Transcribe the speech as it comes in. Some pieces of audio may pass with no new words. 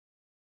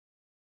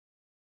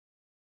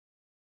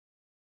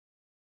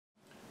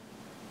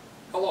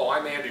Hello,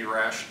 I'm Andy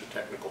Rash, the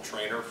technical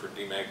trainer for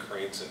Demag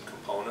Cranes and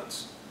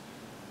Components.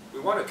 We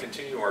want to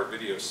continue our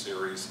video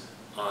series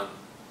on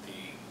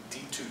the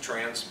D2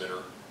 transmitter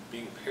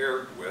being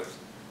paired with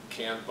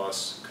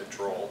CANBUS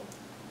control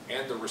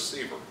and the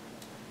receiver.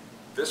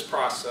 This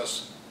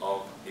process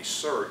of a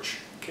search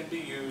can be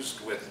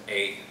used with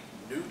a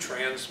new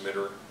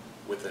transmitter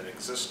with an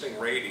existing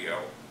radio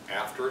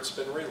after it's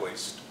been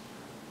released,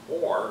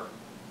 or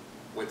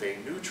with a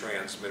new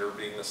transmitter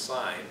being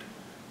assigned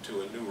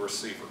to a new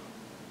receiver.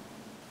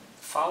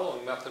 The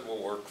following method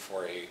will work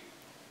for a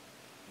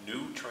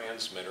new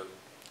transmitter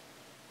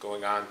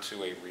going on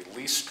to a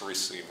released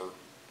receiver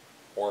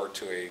or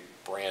to a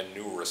brand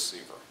new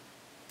receiver.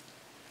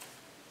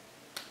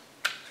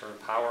 Turn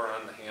power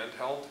on the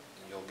handheld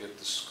and you'll get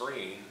the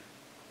screen.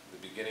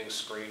 The beginning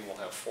screen will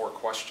have 4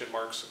 question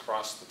marks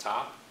across the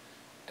top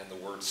and the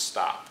word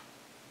stop.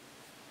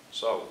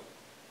 So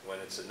when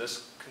it's in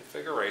this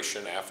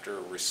configuration, after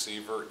a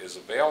receiver is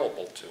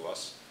available to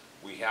us,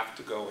 we have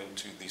to go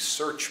into the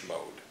search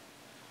mode.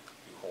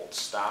 You hold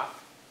stop,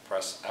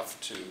 press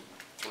F2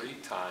 3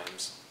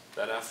 times,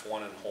 then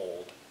F1 and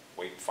hold,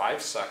 wait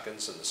 5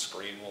 seconds and the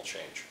screen will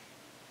change.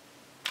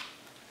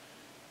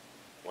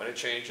 When it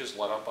changes,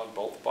 let up on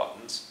both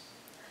buttons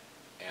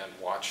and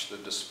watch the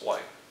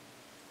display.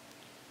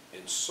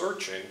 In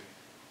searching,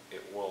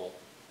 it will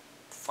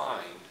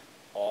find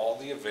all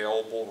the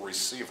available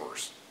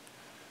receivers.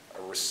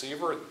 A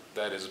receiver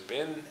that has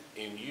been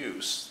in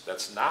use,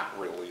 that's not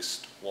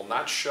released, will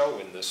not show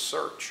in this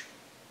search.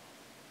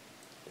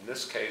 In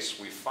this case,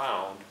 we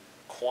found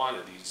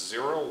quantity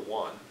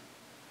 01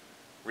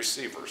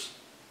 receivers.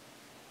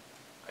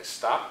 I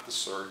stopped the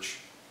search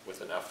with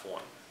an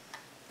F1.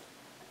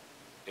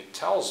 It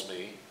tells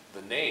me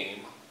the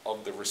name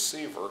of the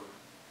receiver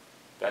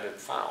that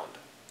it found.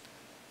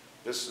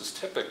 This is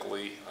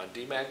typically, on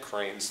Demag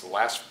cranes, the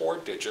last 4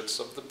 digits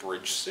of the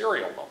bridge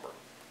serial number.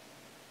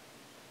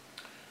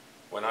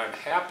 When I'm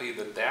happy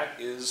that that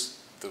is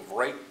the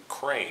right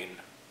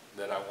crane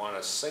that I want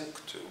to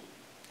sync to,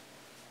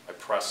 I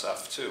press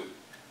F2.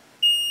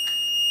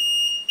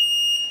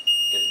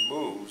 It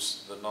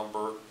moves the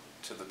number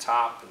to the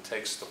top and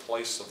takes the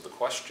place of the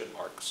question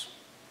marks.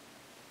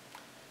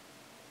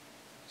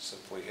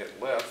 Simply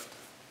hit lift,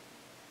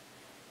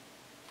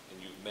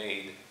 and you've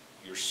made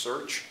your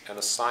search and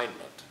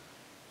assignment.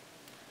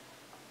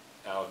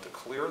 Now to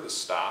clear the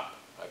stop,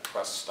 I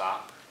press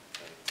stop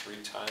and 3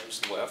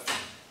 times lift.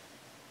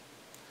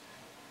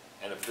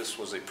 And if this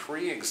was a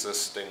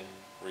pre-existing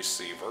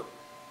receiver,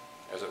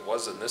 as it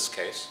was in this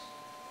case,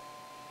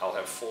 I'll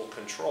have full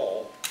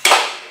control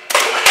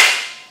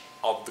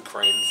of the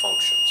crane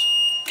functions.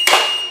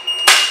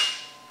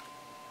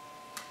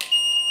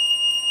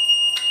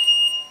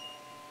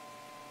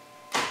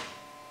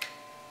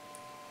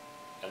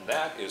 And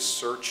that is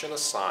search and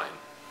assign.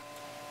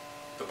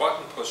 The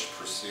button push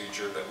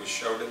procedure that we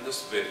showed in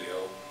this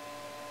video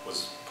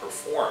was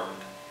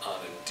performed on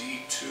a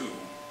D2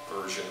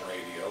 version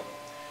radio.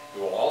 It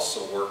will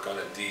also work on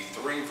a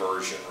D3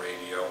 version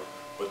radio,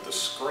 but the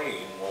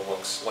screen will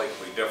look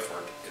slightly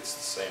different. It's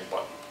the same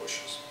button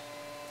pushes.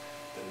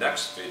 The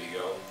next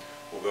video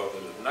will go to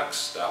the next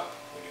step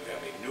when you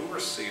have a new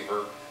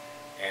receiver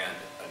and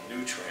a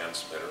new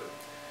transmitter.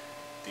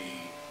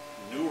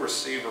 The new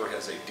receiver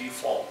has a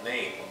default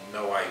name with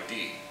no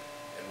ID,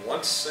 and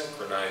once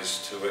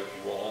synchronized to it,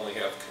 you will only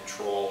have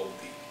control of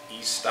the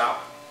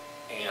e-stop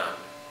and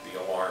the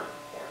alarm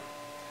horn.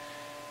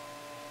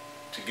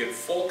 To get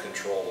full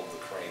control of the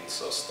crane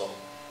system,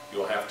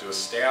 you'll have to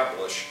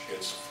establish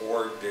its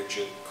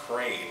 4-digit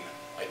crane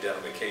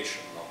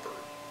identification number,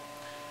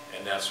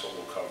 and that's what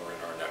we'll cover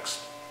in our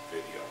next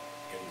video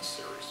in the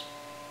series.